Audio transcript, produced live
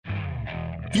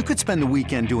You could spend the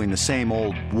weekend doing the same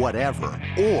old whatever,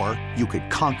 or you could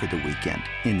conquer the weekend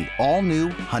in the all-new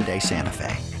Hyundai Santa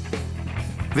Fe.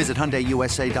 Visit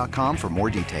HyundaiUSA.com for more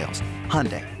details.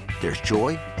 Hyundai, there's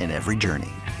joy in every journey.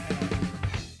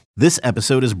 This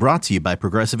episode is brought to you by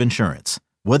Progressive Insurance.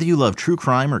 Whether you love true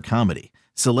crime or comedy,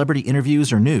 celebrity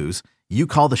interviews or news, you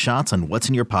call the shots on what's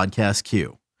in your podcast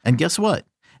queue. And guess what?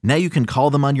 Now you can call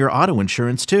them on your auto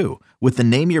insurance too with the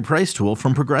Name Your Price tool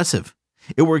from Progressive.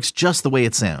 It works just the way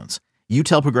it sounds. You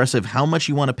tell Progressive how much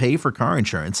you want to pay for car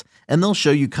insurance, and they'll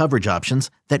show you coverage options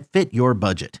that fit your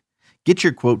budget. Get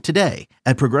your quote today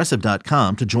at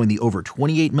Progressive.com to join the over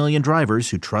 28 million drivers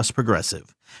who trust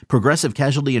Progressive. Progressive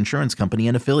Casualty Insurance Company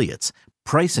and Affiliates.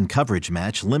 Price and coverage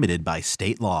match limited by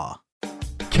state law.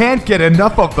 Can't get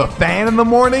enough of the fan in the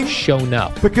morning? Shown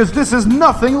up. Because this is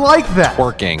nothing like that.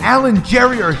 Working. Al and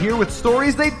Jerry are here with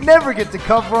stories they'd never get to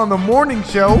cover on the morning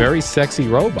show. Very sexy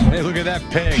robot. Hey, look at that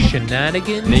pig.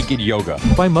 Shenanigans. Naked yoga.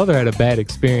 My mother had a bad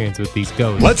experience with these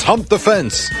ghosts. Let's hump the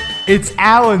fence. It's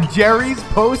Al and Jerry's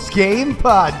post-game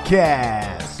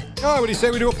podcast. Oh, what do you say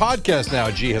we do a podcast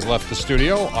now? G has left the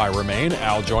studio. I remain.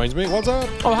 Al joins me. What's up?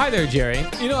 Oh, hi there, Jerry.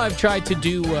 You know, I've tried to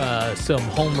do some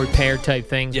home repair type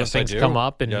things Yes, when I things do. come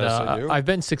up, and Yes, I do. I've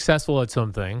been successful at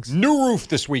some things. New roof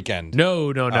this weekend.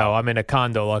 No. Oh. I'm in a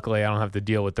condo. Luckily, I don't have to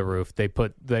deal with the roof. They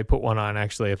put one on,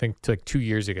 actually, I think like 2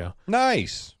 years ago.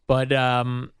 Nice. But,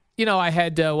 you know, I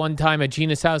had one time at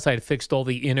Gina's house, I had fixed all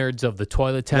the innards of the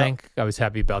toilet tank. I was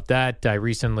happy about that. I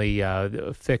recently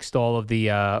fixed all of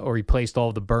the, or replaced all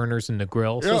of the burners in the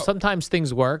grill. So Yep. sometimes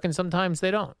things work and sometimes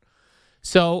they don't.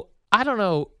 So I don't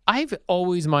know. I've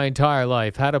always, my entire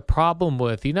life, had a problem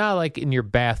with, you know, like in your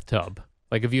bathtub.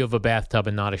 Like if you have a bathtub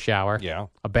and not a shower. Yeah.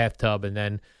 A bathtub, and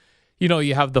then, you know,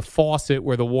 you have the faucet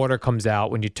where the water comes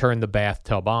out when you turn the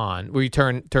bathtub on, where you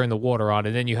turn the water on,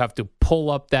 and then you have to pull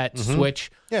up that switch.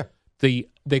 Yeah.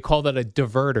 They call that a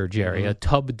diverter, Jerry, a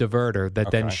tub diverter that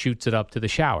then Okay. shoots it up to the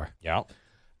shower. Yeah.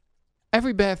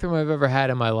 Every bathroom I've ever had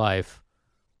in my life,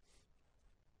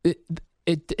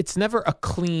 it's never a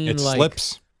clean, It like,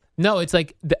 slips. No, it's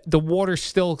like the water's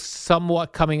still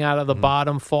somewhat coming out of the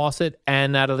bottom faucet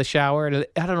and out of the shower. And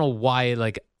I don't know why,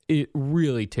 it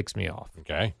really ticks me off.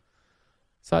 Okay.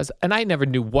 So I never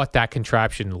knew what that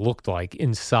contraption looked like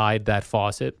inside that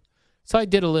faucet. So I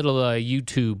did a little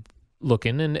YouTube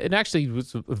looking, and it actually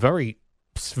was a very,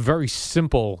 very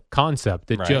simple concept.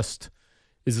 It Right. just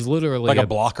is literally Like a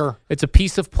blocker? It's a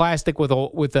piece of plastic with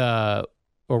a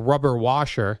rubber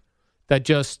washer that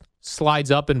just slides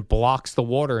up and blocks the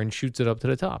water and shoots it up to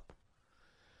the top.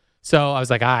 So I was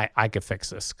like, I could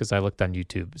fix this because I looked on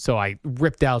YouTube. So I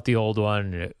ripped out the old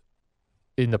one. And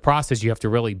in the process, you have to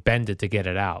really bend it to get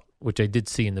it out, which I did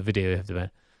see in the video. You have to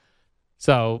bend.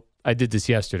 So I did this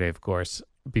yesterday, of course,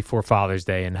 before Father's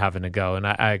Day, and having to go. And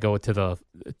I go to the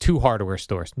 2 hardware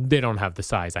stores. They don't have the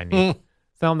size I need.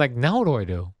 So I'm like, now what do I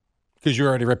do? Because you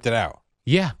already ripped it out.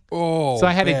 Yeah. Oh, So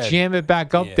I had bad. to jam it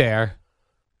back up Yeah. there.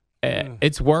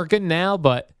 It's working now,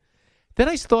 but then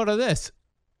I thought of this.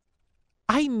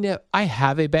 I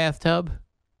have a bathtub,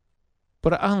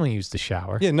 but I only use the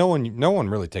shower. Yeah, no one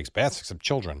really takes baths except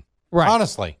children. Right.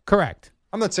 Honestly. Correct.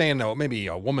 I'm not saying no, maybe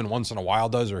a woman once in a while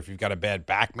does, or if you've got a bad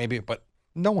back, maybe, but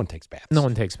no one takes baths. No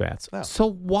one takes baths. No. So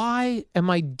why am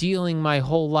I dealing my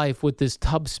whole life with this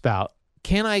tub spout?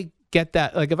 Can I get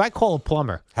that? Like if I call a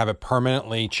plumber, Have it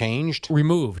permanently changed?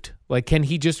 removed, like can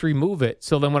he just remove it?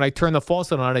 So then when I turn the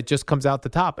faucet on, it just comes out the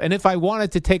top. And if I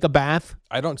wanted to take a bath,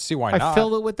 I don't see why I not.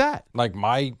 fill it with that. Like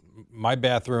my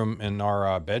bathroom in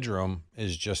our bedroom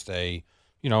is just a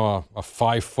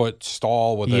 5-foot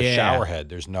stall with a Yeah. shower head.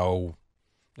 There's no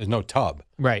tub.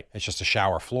 Right. It's just a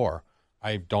shower floor.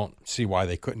 I don't see why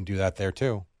they couldn't do that there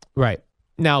too. Right.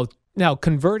 Now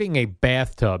converting a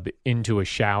bathtub into a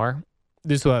shower,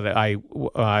 this is what I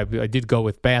did go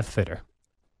with bath fitter.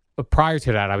 But prior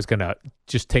to that, I was going to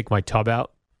just take my tub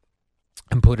out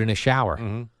and put in a shower.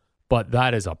 Mhm. But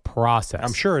that is a process.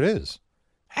 I'm sure it is.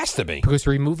 Has to be. Because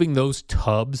removing those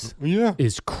tubs Yeah.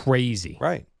 is crazy.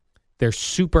 Right. They're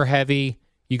super heavy.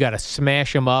 You got to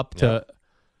smash them up to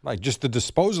Like just the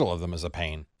disposal of them is a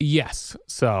pain. yes.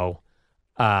 So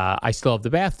I still have the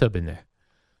bathtub in there,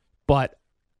 but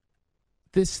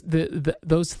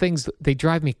those things, they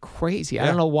drive me crazy. I Yeah.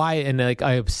 don't know why, and like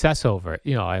I obsess over it.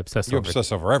 I obsess You over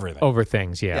obsess over everything. over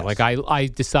things. Yeah, Yes. like I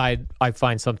decide, I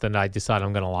find something I decide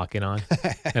I'm going to lock in on,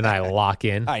 and I lock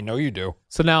in. I know you do.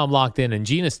 So now I'm locked in, and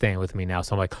Gina's staying with me now.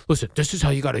 So I'm like, listen, this is how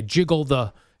you got to jiggle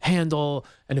the handle,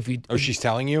 and if you Oh, she's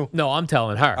telling you? no, I'm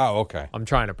telling her. Oh, okay. I'm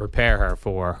trying to prepare her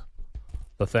for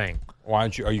the thing. Why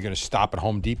don't you? Are you going to stop at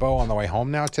Home Depot on the way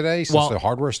home now today, since the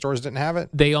hardware stores didn't have it?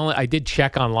 I did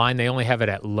check online. They only have it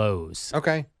at Lowe's.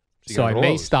 Okay. So I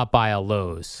may stop by a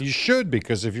Lowe's. You should,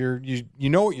 because if you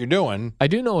know what you're doing. I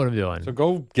do know what I'm doing. So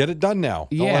go get it done now.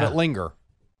 Don't let it linger.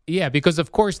 Yeah, because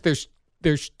of course there's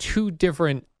two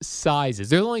different sizes.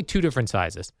 There's only two different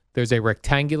sizes. There's a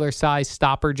rectangular size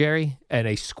stopper, Jerry, and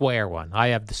a square one. I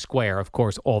have the square. Of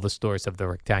course, all the stores have the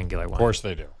rectangular one. Of course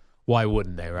they do. Why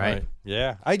wouldn't they, right?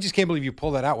 Yeah. I just can't believe you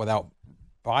pulled that out without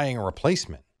buying a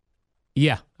replacement.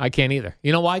 Yeah, I can't either.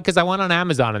 You know why? Because I went on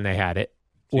Amazon and they had it.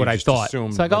 So what I just thought. assumed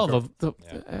It's like, the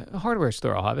yeah. hardware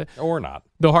store will have it. Or not.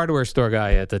 The hardware store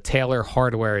guy at the Taylor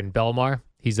Hardware in Belmar,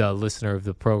 he's a listener of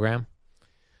the program.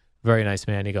 Very nice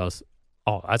man. He goes,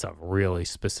 oh, that's a really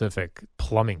specific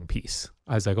plumbing piece.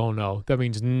 I was like, oh, no. That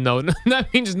means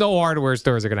no hardware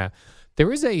stores are going to have.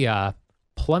 There is a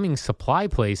plumbing supply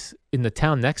place in the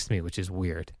town next to me, which is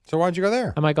weird. So why'd you go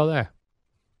there? I might go there.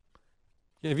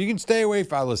 Yeah, if you can stay away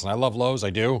from, listen, I love Lowe's,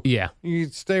 I do. Yeah. You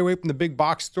stay away from the big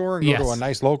box store and go to a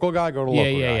nice local guy, go to a local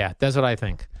guy. Yeah. That's what I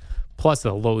think. Plus,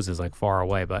 the Lowe's is like far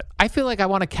away, but I feel like I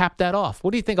want to cap that off. What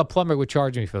do you think a plumber would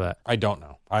charge me for that? I don't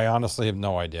know. I honestly have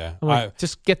no idea.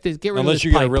 Just get rid of this unless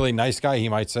you get a pipe. really nice guy, he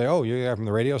might say, "Oh, you're from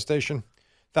the radio station,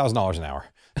 $1,000 an hour."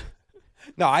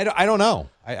 No, I don't know.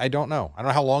 I don't know. I don't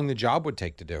know how long the job would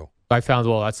take to do. That's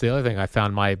the other thing. I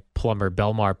found my plumber,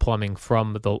 Belmar Plumbing,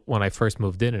 when I first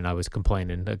moved in, and I was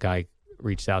complaining. A guy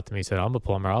reached out to me, said, "I'm a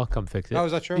plumber. I'll come fix it." Oh,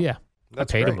 is that true? Yeah,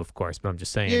 That's I paid great. him, of course, but I'm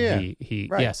just saying. Yeah.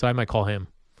 Right. Yeah. So I might call him.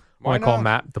 Why I might call not?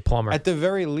 Matt, the plumber. At the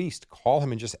very least, call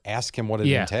him and just ask him what it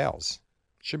Yeah. entails.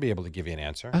 Should be able to give you an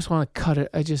answer. I just want to cut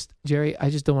it. Jerry, I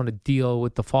just don't want to deal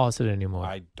with the faucet anymore.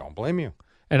 I don't blame you.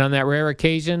 And on that rare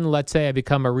occasion, let's say I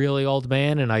become a really old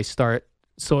man and I start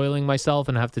soiling myself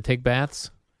and have to take baths,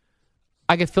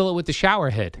 I could fill it with the shower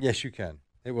head. Yes, you can.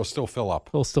 It will still fill up.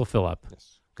 It'll still fill up.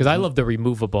 Yes. Because I love the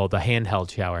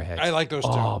handheld shower head. I like those too.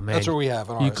 Oh, man. That's what we have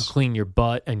in ours. You could clean your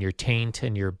butt and your taint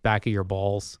and your back of your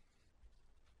balls.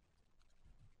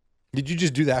 Did you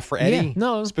just do that for Eddie? Yeah,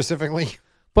 no. Specifically?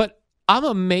 But I'm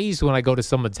amazed when I go to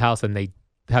someone's house and they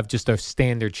have just a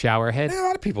standard shower head. Yeah, a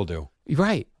lot of people do.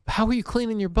 Right. How are you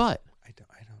cleaning your butt? I don't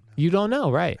know. You don't know,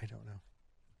 right? I don't know.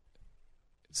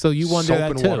 So you wonder Soap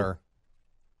that and too. water.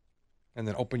 And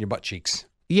then open your butt cheeks.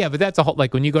 Yeah, but that's a whole,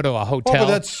 like when you go to a hotel,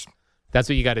 But that's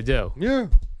what you got to do. Yeah.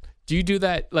 Do you do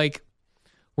that? Like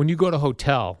when you go to a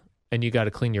hotel and you got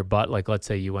to clean your butt, like let's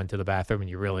say you went to the bathroom and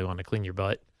you really want to clean your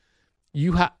butt.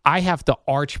 I have to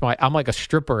I'm like a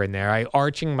stripper in there. I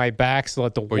arching my back so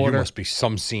that the water. Well, you must be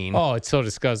some scene. Oh, it's so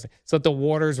disgusting. So that the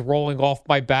water's rolling off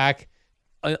my back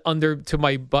under to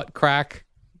my butt crack.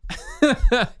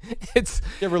 It's.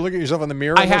 You ever look at yourself in the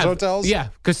mirror in those hotels? Yeah,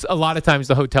 because a lot of times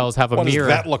the hotels have a What mirror.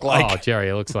 does that look like? Oh, Jerry,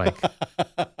 it looks like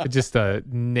just a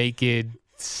naked,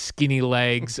 skinny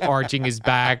legs arching his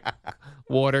back,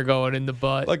 water going in the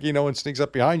butt. Lucky no one sneaks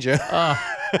up behind you.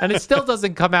 And it still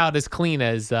doesn't come out as clean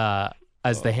as the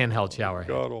handheld shower head.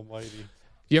 God almighty.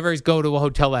 Do you ever go to a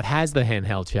hotel that has the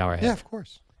handheld shower head? Yeah, of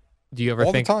course. Do you ever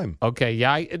All think? the time. Okay,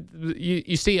 yeah,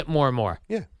 you see it more and more.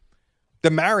 Yeah. The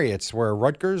Marriotts where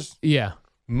Rutgers, Yeah.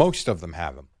 most of them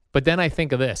have them. But then I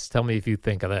think of this. Tell me if you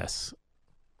think of this.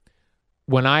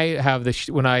 When I have the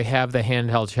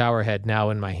handheld shower head now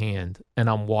in my hand and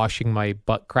I'm washing my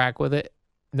butt crack with it,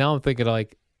 now I'm thinking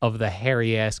of the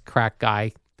hairy ass crack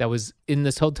guy that was in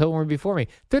this hotel room before me.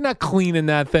 They're not cleaning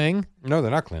that thing. No, they're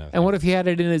not cleaning it. And what if he had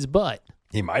it in his butt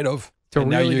He might have. to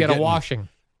And now really you're get a getting washing?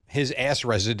 His ass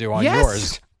residue on Yes.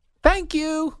 yours. Thank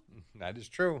you. That is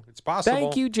true. It's possible.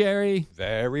 Thank you, Jerry.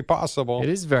 Very possible. It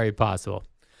is very possible.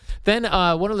 Then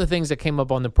one of the things that came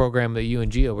up on the program that you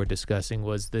and Gio were discussing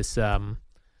was this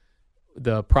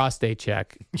the prostate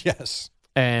check. Yes.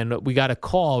 And we got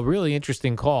a really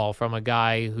interesting call from a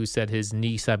guy who said his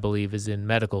niece, I believe, is in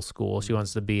medical school. She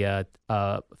wants to be a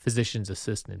physician's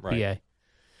assistant, Right. PA.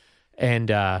 And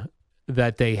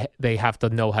that they have to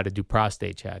know how to do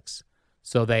prostate checks.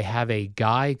 So they have a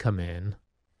guy come in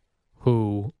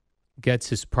who gets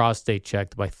his prostate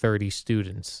checked by 30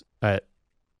 students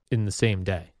in the same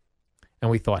day. And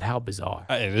we thought, how bizarre.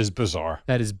 It is bizarre.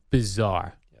 That is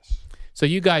bizarre. Yes. So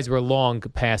you guys were long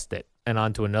past it and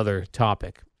on to another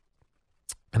topic.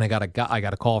 And I got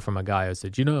a call from a guy who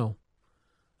said,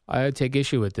 I take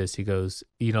issue with this. He goes,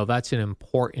 that's an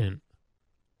important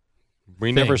We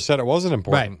thing. never said it wasn't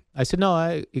important. Right. I said,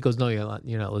 no. He goes, no, you're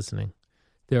not listening.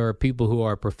 There are people who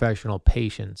are professional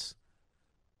patients,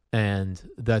 and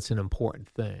that's an important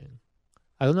thing.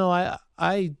 I don't know.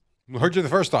 I Heard you the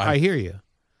first time. I hear you.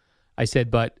 I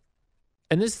said,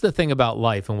 and this is the thing about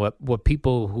life and what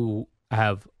people who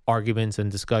have arguments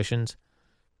and discussions,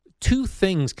 two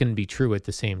things can be true at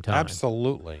the same time.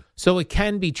 Absolutely. So it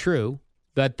can be true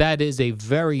that is a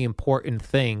very important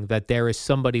thing, that there is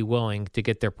somebody willing to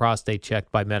get their prostate checked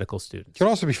by medical students. It could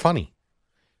also be funny.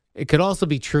 It could also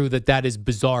be true that is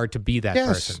bizarre to be that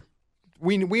person.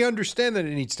 We understand that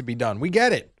it needs to be done. We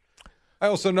get it. I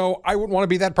also know I wouldn't want to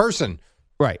be that person.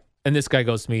 Right. And this guy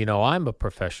goes to me, I'm a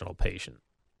professional patient.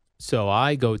 So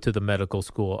I go to the medical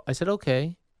school. I said,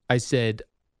 okay. I said,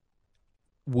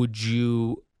 would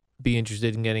you be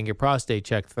interested in getting your prostate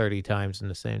checked 30 times in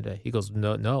the same day? He goes,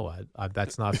 no,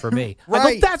 that's not for me. Right.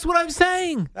 I go, that's what I'm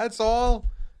saying. That's all.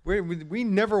 We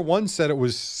never once said it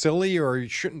was silly or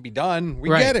it shouldn't be done. We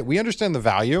Right. get it. We understand the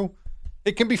value.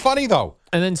 It can be funny, though.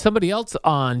 And then somebody else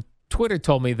on Twitter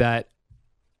told me that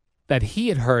he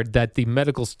had heard that the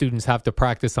medical students have to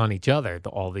practice on each other,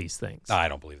 all these things. No, I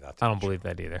don't believe that. I don't believe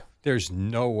that either. There's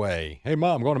no way. Hey,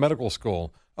 Mom, I'm going to medical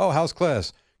school. Oh, how's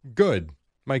class? Good.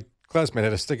 My classmate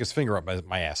had to stick his finger up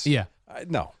my ass. Yeah.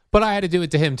 No. But I had to do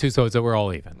it to him, too, so we're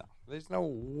all even. No. There's no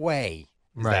way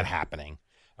is Right. that happening.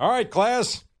 All right,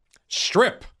 class,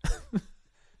 strip.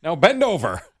 Now bend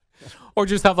over. Or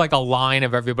just have like a line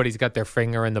of everybody's got their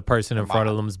finger in the person in front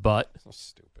of them's butt. So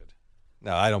stupid.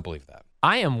 No, I don't believe that.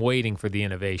 I am waiting for the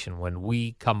innovation when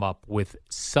we come up with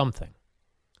something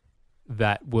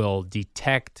that will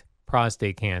detect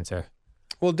prostate cancer.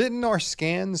 Well, didn't our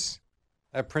scans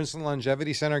at Princeton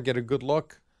Longevity Center get a good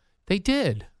look? They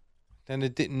did. Then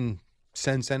it didn't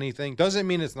sense anything. Doesn't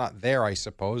mean it's not there, I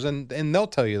suppose. And they'll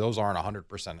tell you those aren't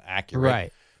 100% accurate.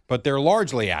 Right. But they're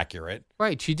largely accurate.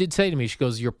 Right. She did say to me, she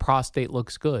goes, your prostate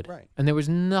looks good. Right. And there was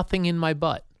nothing in my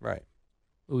butt. Right.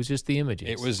 It was just the images.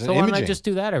 It was so why don't I imaging. just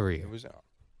do that every year? It was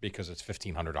because it's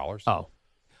 $1,500. Oh.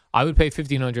 I would pay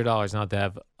 $1,500 not to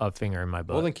have a finger in my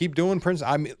butt. Well, then keep doing Princeton.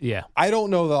 I mean, yeah. I don't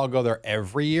know that I'll go there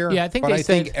every year. Yeah, I think but they I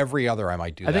said- think every other I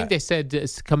might do that. I think they said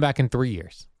come back in 3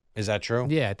 years. Is that true?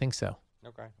 Yeah, I think so.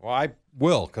 Okay. Well, I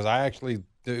will because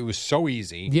it was so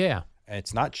easy. Yeah. And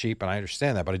it's not cheap, and I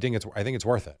understand that, but I think it's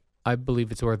worth it. I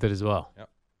believe it's worth it as well. Yep.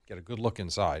 Get a good look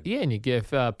inside. Yeah, and you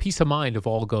give peace of mind if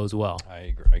all goes well. I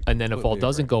agree. And then if all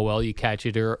doesn't go well, you catch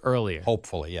it earlier.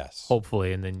 Hopefully, yes.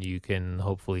 Hopefully, and then you can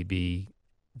hopefully be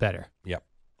better. Yep,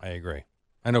 I agree.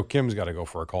 I know Kim's got to go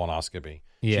for a colonoscopy.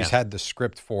 Yeah. She's had the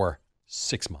script for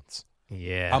 6 months.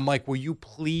 Yeah. I'm like, will you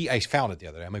please? I found it the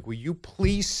other day. I'm like, will you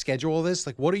please schedule this?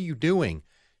 Like, what are you doing?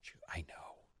 She goes, I know.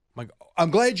 I'm like,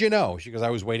 I'm glad you know. She goes, I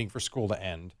was waiting for school to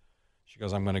end. She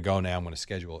goes, I'm going to go now. I'm going to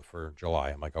schedule it for July.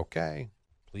 I'm like, okay,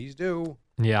 please do.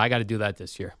 Yeah, I got to do that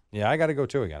this year. Yeah, I got to go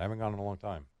too again. I haven't gone in a long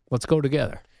time. Let's go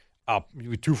together.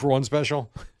 2-for-1 special.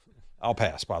 I'll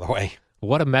pass, by the way.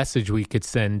 What a message we could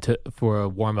send for a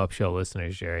warm-up show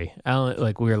listeners, Jerry.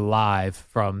 Like we're live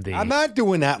from the. I'm not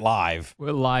doing that live.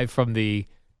 We're live from the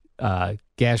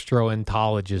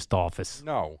gastroenterologist office.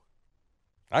 No.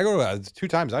 I go to 2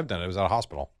 times I've done it. It was at a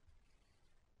hospital.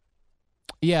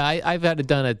 Yeah, I've had it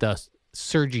done at the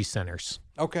surgery centers.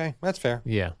 Okay, that's fair.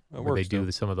 Yeah, That where they works, do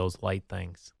too. some of those light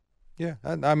things. Yeah,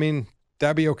 I mean,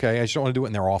 that'd be okay. I just don't want to do it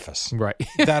in their office. Right.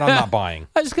 That I'm not buying.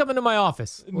 I just come into my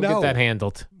office. We'll No. get that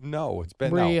handled No, it's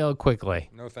been real quickly.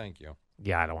 No, thank you.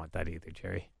 Yeah, I don't want that either,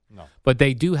 Jerry. No. But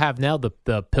they do have now the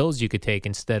pills you could take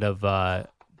instead of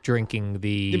drinking the.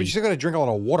 Yeah, but you still got to drink a lot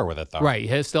of water with it, though. Right.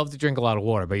 You still have to drink a lot of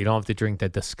water, but you don't have to drink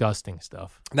that disgusting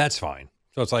stuff. That's fine.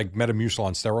 So it's like Metamucil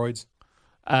on steroids.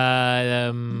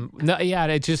 No, yeah,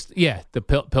 it just the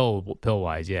pill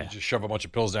wise, yeah, You just shove a bunch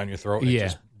of pills down your throat. And Yeah. It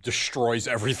just destroys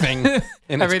everything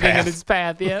in everything its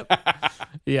path. in its path.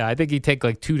 Yep. Yeah, I think you take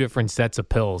like 2 different sets of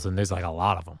pills, and there's like a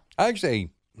lot of them. Actually,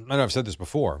 I know I've said this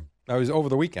before. I was over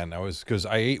the weekend. Because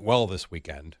I ate well this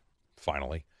weekend.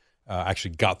 Finally,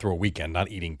 actually got through a weekend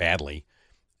not eating badly,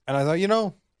 and I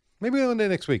thought, maybe one day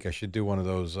next week I should do one of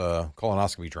those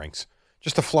colonoscopy drinks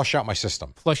just to flush out my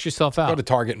system. Flush yourself Go out. to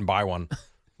Target and buy one.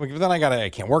 Like, but then I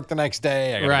can't work the next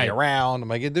day. I got to Right. be around. I'm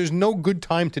like, there's no good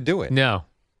time to do it. No,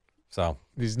 So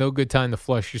there's no good time to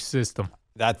flush your system.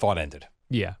 that thought ended.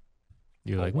 Yeah,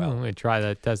 you're like, well. I'm gonna try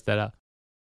that, test that out.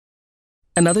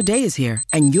 Another day is here,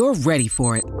 and you're ready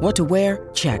for it. What to wear?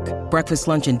 Check. Breakfast,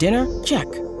 lunch, and dinner?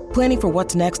 Check. Planning for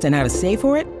what's next and how to save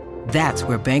for it? That's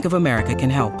where Bank of America can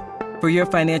help. For your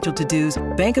financial to-dos,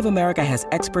 Bank of America has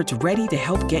experts ready to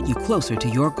help get you closer to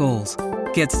your goals.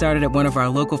 Get started at one of our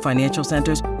local financial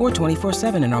centers or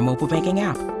 24/7 in our mobile banking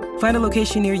app. Find a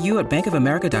location near you at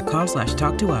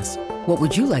bankofamerica.com/talktous. What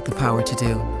would you like the power to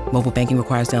do? Mobile banking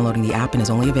requires downloading the app and is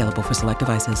only available for select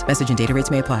devices. Message and data rates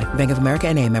may apply. Bank of America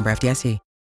N.A., member FDIC.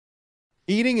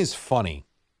 Eating is funny.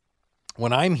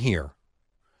 When I'm here,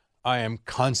 I am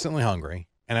constantly hungry,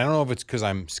 and I don't know if it's because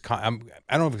I don't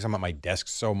know if it's 'cause I'm at my desk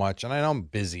so much, and I know I'm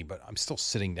busy, but I'm still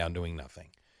sitting down doing nothing.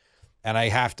 and I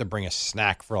have to bring a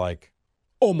snack for like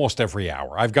almost every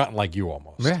hour. I've gotten like you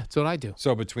almost. Yeah, that's what I do.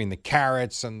 So between the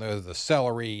carrots and the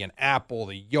celery and apple,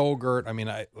 the yogurt, I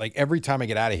mean, like every time I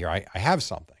get out of here, I have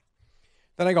something.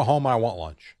 Then I go home and I want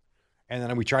lunch. And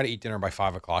then we try to eat dinner by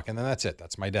 5 o'clock, and then that's it.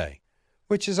 That's my day,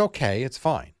 which is okay. It's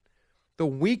fine. The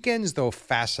weekends, though,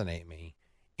 fascinate me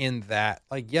in that,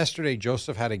 like yesterday,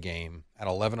 Joseph had a game at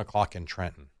 11 o'clock in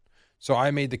Trenton. So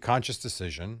I made the conscious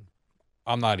decision,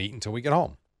 I'm not eating until we get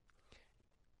home.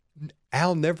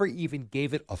 Al never even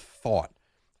gave it a thought.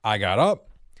 I got up,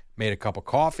 made a cup of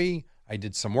coffee. I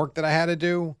did some work that I had to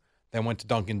do. Then went to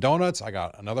Dunkin' Donuts. I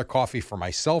got another coffee for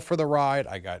myself for the ride.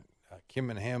 I got Kim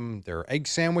and him their egg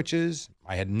sandwiches.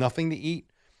 I had nothing to eat.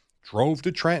 Drove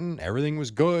to Trenton. Everything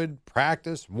was good.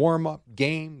 Practice, warm up,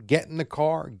 game, get in the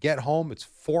car, get home. It's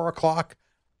 4 o'clock.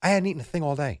 I hadn't eaten a thing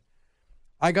all day.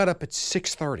 I got up at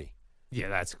 6:30. Yeah,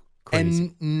 that's crazy.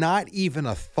 And not even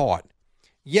a thought.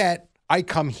 Yet I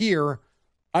come here.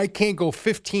 I can't go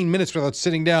 15 minutes without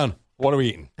sitting down. What are we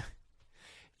eating?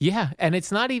 Yeah, and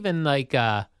it's not even like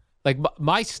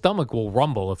my stomach will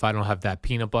rumble if I don't have that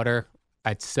peanut butter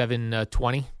at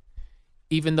 7:20.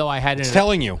 Even though I had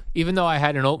even though I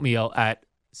had an oatmeal at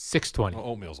 6:20. Well,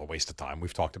 oatmeal's a waste of time.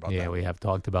 We've talked about that. Yeah, we have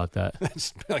talked about that.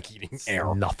 It's like eating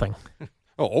air. Nothing.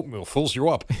 Oh, oatmeal fills you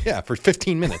up. Yeah, for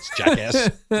 15 minutes, jackass.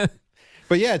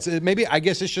 But yeah, it's maybe I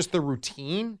guess it's just the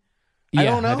routine. Yeah, I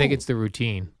don't know. I think it's the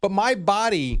routine. But my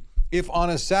body, if on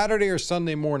a Saturday or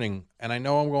Sunday morning, and I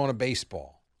know I'm going to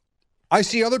baseball, I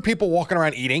see other people walking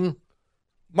around eating.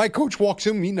 My coach walks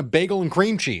in eating a bagel and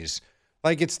cream cheese.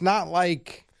 Like it's not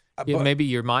like maybe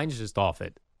your mind's just off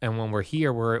it. And when we're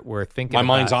here, we're thinking. My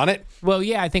mind's on it. Well,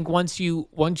 yeah, I think once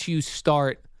you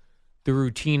start the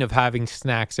routine of having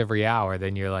snacks every hour,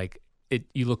 then you're like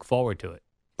you look forward to it.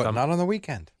 But not on the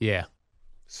weekend. Yeah.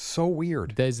 So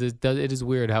weird. It is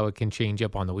weird how it can change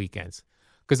up on the weekends.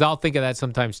 Because I'll think of that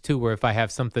sometimes too, where if I have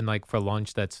something like for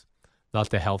lunch that's not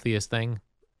the healthiest thing,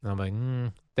 and I'm like,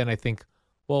 then I think,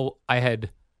 well, I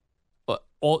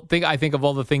think of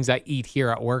all the things I eat here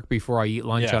at work before I eat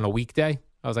lunch on a weekday.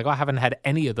 I was like, I haven't had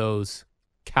any of those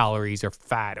calories or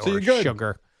fat or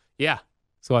sugar. Yeah.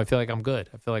 So I feel like I'm good.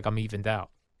 I feel like I'm evened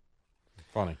out.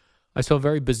 Funny. I saw a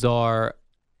very bizarre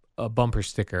bumper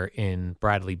sticker in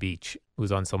Bradley Beach. It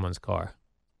was on someone's car.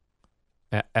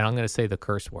 And I'm going to say the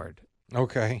curse word.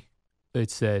 Okay.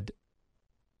 It said,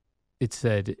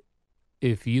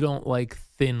 if you don't like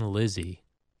Thin Lizzy,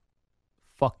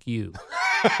 fuck you.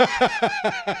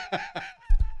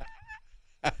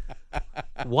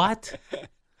 What?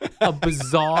 A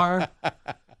bizarre.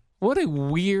 What a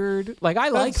weird. Like, I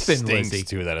like Thin Lizzy.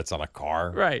 Too that it's on a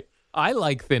car. Right. I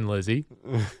like Thin Lizzy.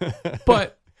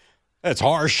 But. That's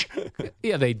harsh.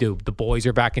 Yeah, they do. The boys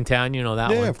are back in town. You know that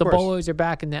one. The boys are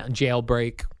back in town.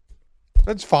 Jailbreak.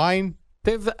 That's fine.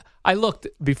 I looked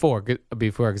before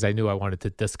because I knew I wanted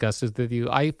to discuss this with you.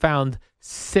 I found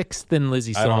 6 Thin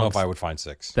Lizzy songs. I don't know if I would find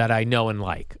 6 that I know and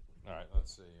like. All right,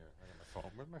 let's see here. I got my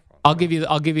phone. Where's my phone?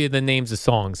 I'll give you the names of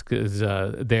songs because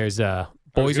there's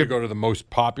boys are go to the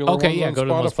most popular. Okay, ones yeah, on go to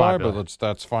Spotify, the most popular. But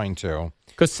that's fine too.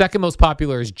 Because second most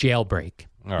popular is Jailbreak.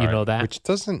 All right. You know that? Which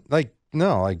doesn't like.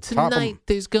 No, like tonight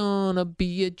there's gonna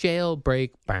be a jailbreak.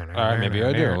 All right, maybe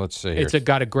I do. Let's see here. It's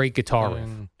got a great guitar riff.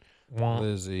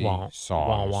 Lizzy songs.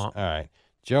 All right,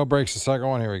 Jailbreak's the second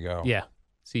one. Here we go. Yeah,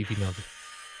 see if you know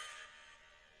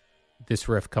this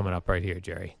riff coming up right here,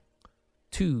 Jerry.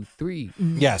 2, 3.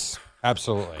 Yes,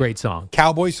 absolutely. Great song.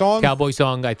 Cowboy song. Cowboy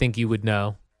song. I think you would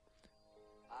know.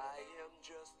 I am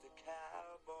just a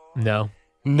cowboy. No.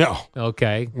 No.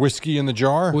 Okay. Whiskey in the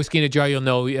Jar? Whiskey in a Jar, you'll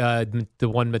know the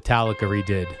one Metallica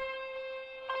redid.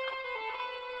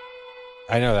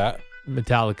 I know that.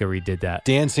 Metallica redid that.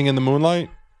 Dancing in the Moonlight?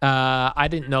 I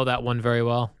didn't know that one very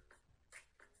well.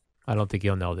 I don't think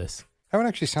you'll know this. That one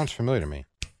actually sounds familiar to me.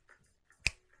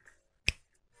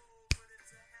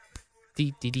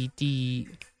 Dee.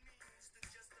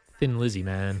 Thin Lizzy,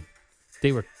 man.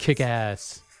 They were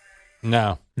kick-ass.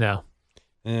 No.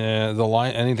 The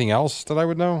line, anything else that I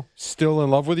would know? Still in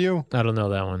Love with You? I don't know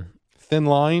that one. Thin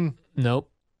Line?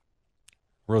 Nope.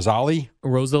 Rosalie?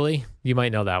 You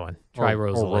might know that one. Try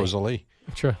Rosalie. Or Rosalie.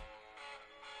 Sure.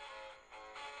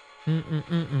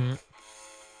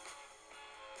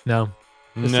 No.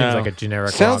 This seems like a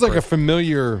generic Sounds like riff. a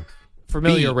familiar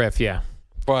beat, riff, yeah.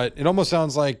 But it almost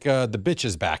sounds like The Bitch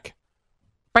is Back.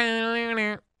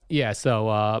 Yeah,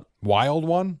 so... Wild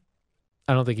One?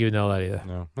 I don't think you would know that either.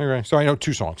 No. Okay, so I know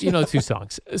 2 songs. You know 2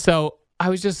 songs. So I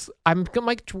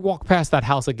might walk past that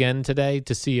house again today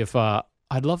to see if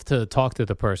I'd love to talk to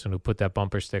the person who put that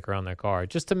bumper sticker on their car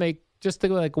just to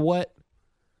like what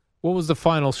was the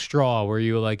final straw where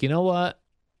you were like, you know what?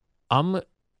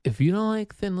 If you don't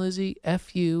like Thin Lizzy,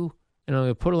 F you, and I'm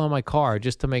going to put it on my car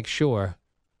just to make sure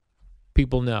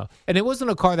people know. And it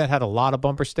wasn't a car that had a lot of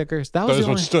bumper stickers. That was Those the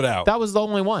only, ones stood out. That was the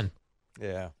only one.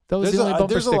 Yeah. That was the only bumper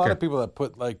there's sticker. a lot of people that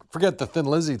put, like, forget the Thin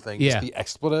Lizzy thing, Yeah. just the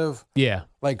expletive, Yeah.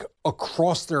 like,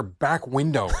 across their back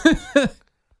window.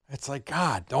 It's like,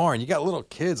 God darn, you got little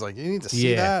kids. Like, you need to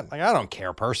see Yeah. that? Like, I don't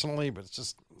care personally, but it's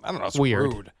just, I don't know, it's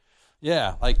Weird. rude.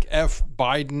 Yeah, like F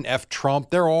Biden, F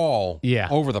Trump, they're all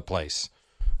over the place.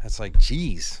 It's like,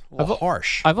 geez, a little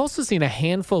harsh. I've also seen a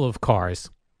handful of cars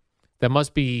that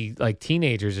must be like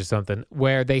teenagers or something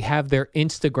where they have their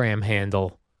Instagram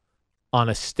handle on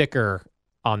a sticker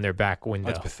on their back window.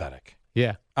 That's pathetic.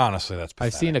 Yeah. Honestly, that's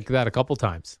pathetic. I've seen that a couple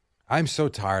times. I'm so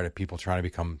tired of people trying to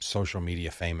become social media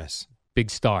famous.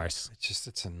 Big stars.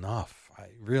 It's enough.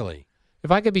 Really. If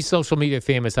I could be social media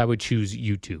famous, I would choose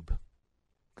YouTube.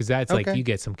 Because that's like you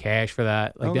get some cash for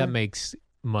that. Like that makes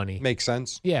money. Makes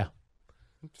sense. Yeah.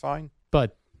 It's fine.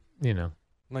 But, you know.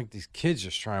 Like these kids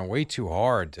just trying way too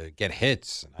hard to get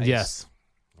hits. Yes.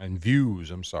 And views,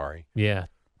 I'm sorry. Yeah.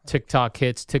 TikTok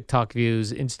hits, TikTok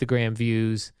views, Instagram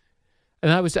views.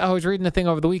 And I was reading a thing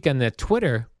over the weekend that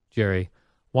Twitter, Jerry,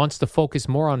 wants to focus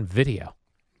more on video.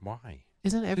 Why?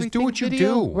 Isn't everything Just do what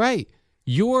video? you do. Right.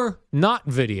 You're not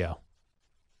video.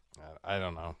 I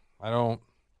don't know. I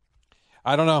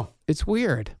don't know. It's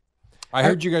weird. I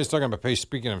heard you guys talking about Paige,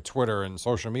 speaking of Twitter and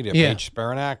social media, Yeah. Paige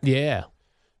Sparanak. Yeah.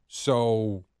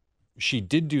 So she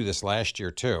did do this last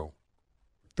year, too.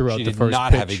 Throughout she the did first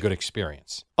not pitch. have a good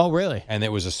experience. Oh, really? And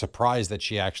it was a surprise that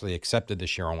she actually accepted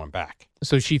this year and went back.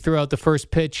 So she threw out the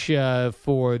first pitch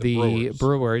for the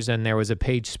Brewers, and there was a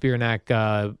Paige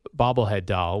Spiranak bobblehead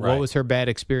doll. Right. What was her bad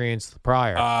experience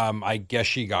prior? I guess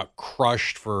she got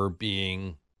crushed for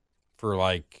being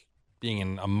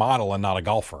a model and not a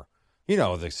golfer. You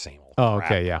know, the same old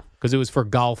crap. Okay, yeah. Because it was for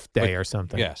golf day or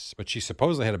something. Yes, but she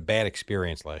supposedly had a bad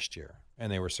experience last year,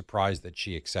 and they were surprised that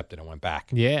she accepted and went back.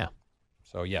 Yeah.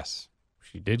 So, yes.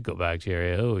 She did go back,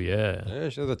 Jerry. Oh, yeah. Yeah,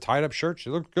 she had a tied-up shirt. She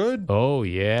looked good. Oh,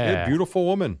 yeah. Yeah, beautiful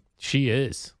woman. She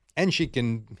is. And she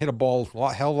can hit a ball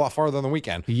hell of a lot farther than the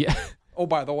weekend. Yeah. Oh,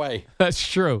 by the way. That's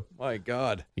true. My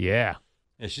God. Yeah.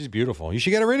 Yeah, she's beautiful. You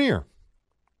should get her in here.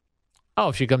 Oh,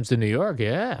 if she comes to New York,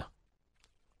 yeah.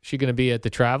 She going to be at the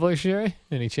Travelers, Jerry?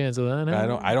 Any chance of that?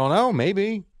 I don't know.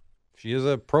 Maybe. She is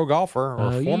a pro golfer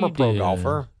or a former pro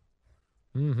golfer.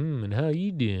 Mm-hmm. And how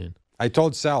you doing? I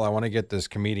told Sal I want to get this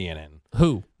comedian in.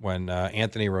 Who? When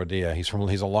Anthony Rodia,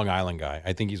 he's a Long Island guy.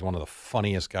 I think he's one of the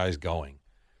funniest guys going.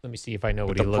 Let me see if I know But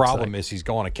what he the looks like. problem is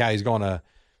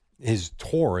his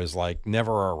tour is like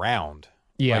never around.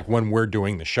 Yeah. Like when we're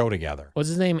doing the show together. What's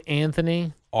his name?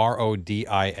 Anthony?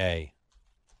 Rodia.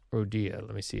 Rodia.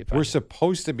 Let me see if We're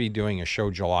supposed to be doing a show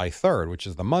July 3rd, which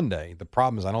is the Monday. The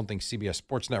problem is I don't think CBS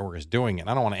Sports Network is doing it.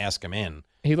 I don't want to ask him in.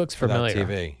 He looks for that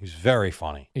familiar. TV. He's very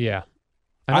funny. Yeah.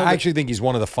 I actually think he's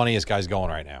one of the funniest guys going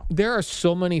right now. There are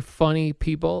so many funny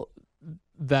people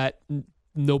that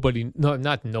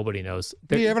not nobody knows.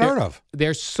 You haven't heard of.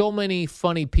 There's so many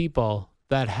funny people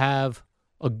that have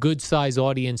a good size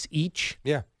audience each.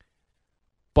 Yeah.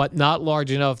 But not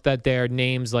large enough that they're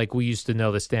names like we used to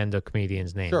know the stand-up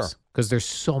comedians' names. Sure. Because there's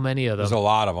so many of them. There's a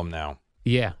lot of them now.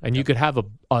 Yeah, and you could have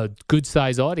a good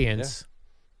size audience.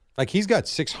 Like he's got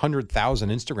 600,000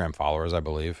 Instagram followers, I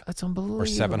believe. That's unbelievable. Or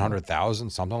 700,000,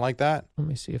 something like that. Let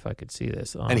me see if I could see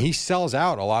this. And he sells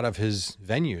out a lot of his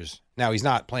venues. Now, he's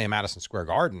not playing Madison Square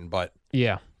Garden, but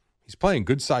yeah, he's playing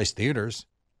good-sized theaters.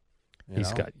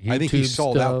 He's got I think he YouTube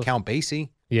sold out stuff. Count Basie.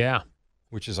 Yeah.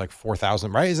 Which is like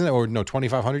 4,000, right? Isn't it? Or no,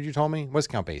 2,500 you told me? What's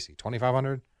Count Basie?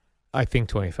 2,500? I think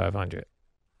 2,500.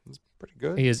 That's pretty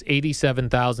good. He has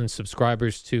 87,000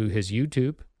 subscribers to his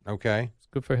YouTube. Okay. It's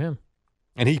good for him.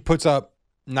 And he puts up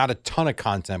not a ton of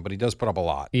content, but he does put up a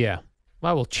lot. Yeah.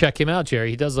 Well, we'll check him out, Jerry.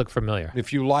 He does look familiar.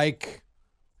 If you like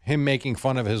him making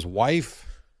fun of his wife,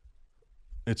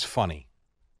 it's funny.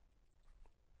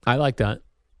 I like that.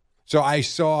 So I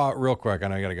saw, real quick, I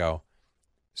know I got to go.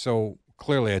 So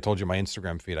clearly I told you my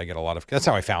Instagram feed, I get a lot of, that's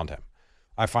how I found him.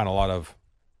 I find a lot of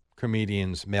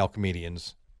comedians, male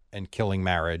comedians, and killing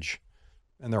marriage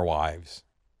and their wives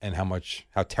and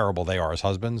how terrible they are as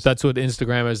husbands. That's what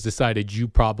Instagram has decided you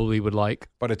probably would like.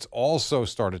 But it's also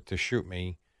started to shoot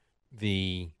me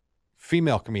the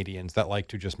female comedians that like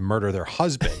to just murder their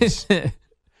husbands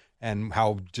and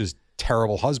how just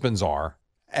terrible husbands are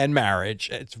and marriage.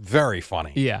 It's very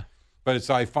funny. Yeah. But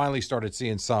I finally started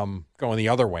seeing some going the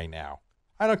other way now.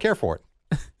 I don't care for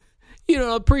it. You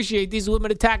don't appreciate these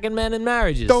women attacking men in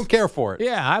marriages. Don't care for it.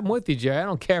 Yeah, I'm with you, Jerry. I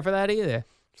don't care for that either.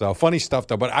 So funny stuff,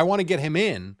 though. But I want to get him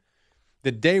in.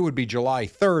 The day would be July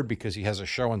 3rd because he has a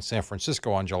show in San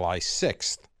Francisco on July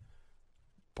 6th.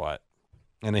 But,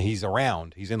 and then he's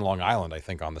around. He's in Long Island, I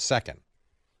think, on the 2nd.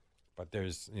 But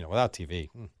there's, without TV.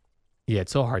 Yeah,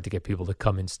 it's so hard to get people to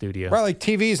come in studio. Right, like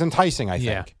TV is enticing, I think.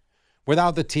 Yeah.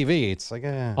 Without the TV, it's like,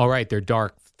 All right, they're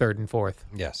dark 3rd and 4th.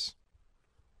 Yes.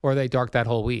 Or are they dark that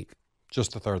whole week?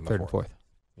 Just the 3rd and the 4th. 3rd and 4th.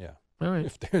 Yeah. All right.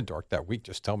 If they're dark that week,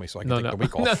 just tell me so I can take the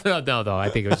week off. No. I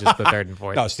think it was just the 3rd and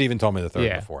 4th. No, Steven told me the 3rd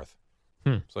Yeah. and the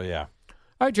 4th. So, yeah.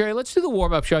 All right, Jerry, let's do the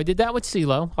warm-up show. I did that with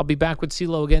CeeLo. I'll be back with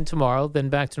CeeLo again tomorrow, then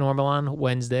back to normal on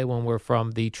Wednesday when we're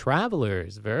from the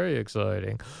Travelers. Very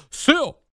exciting. See you.